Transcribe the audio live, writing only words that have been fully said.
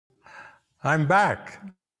I'm back.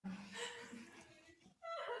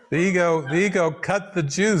 The ego cut the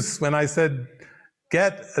juice when I said,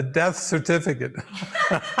 get a death certificate.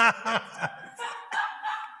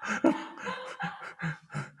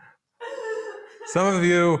 Some of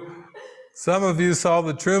you saw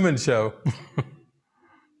the Truman Show.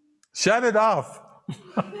 Shut it off.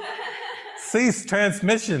 Cease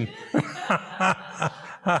transmission.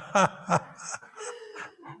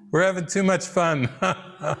 We're having too much fun.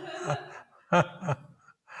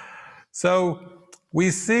 So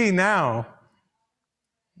we see now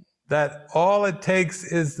that all it takes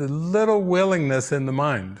is the little willingness in the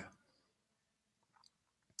mind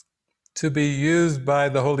to be used by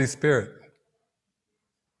the Holy Spirit.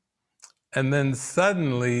 And then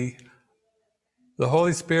suddenly, the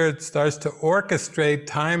Holy Spirit starts to orchestrate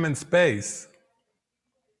time and space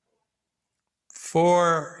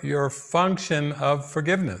for your function of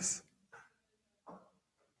forgiveness.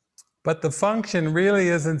 But the function really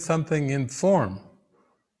isn't something in form.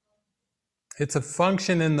 It's a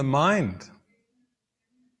function in the mind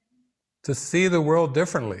to see the world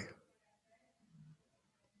differently,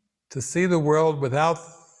 to see the world without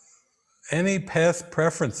any past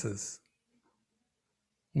preferences,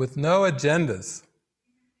 with no agendas.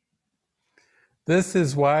 This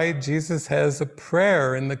is why Jesus has a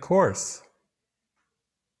prayer in the Course.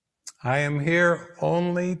 I am here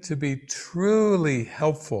only to be truly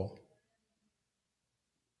helpful.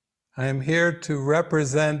 I am here to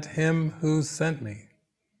represent Him who sent me.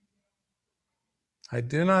 I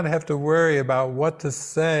do not have to worry about what to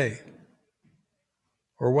say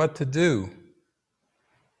or what to do,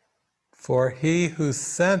 for He who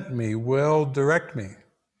sent me will direct me.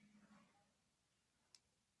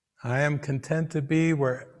 I am content to be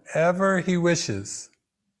wherever He wishes,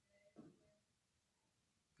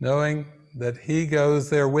 knowing that He goes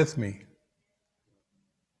there with me.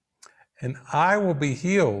 And I will be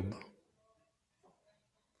healed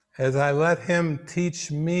as I let Him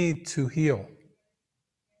teach me to heal.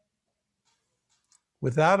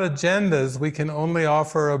 Without agendas, we can only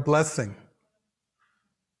offer a blessing.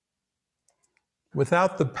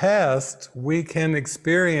 Without the past, we can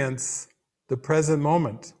experience the present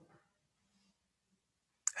moment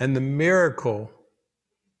and the miracle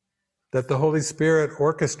that the Holy Spirit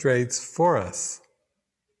orchestrates for us,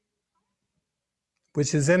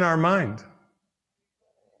 which is in our mind.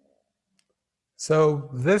 So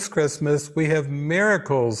this Christmas, we have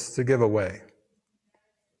miracles to give away.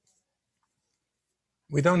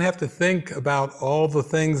 We don't have to think about all the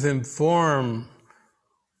things in form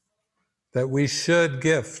that we should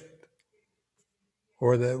gift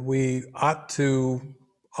or that we ought to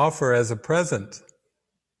offer as a present.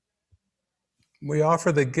 We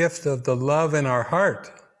offer the gift of the love in our heart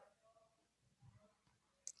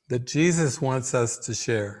that Jesus wants us to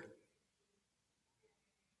share,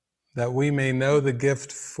 that we may know the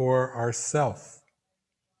gift for ourselves.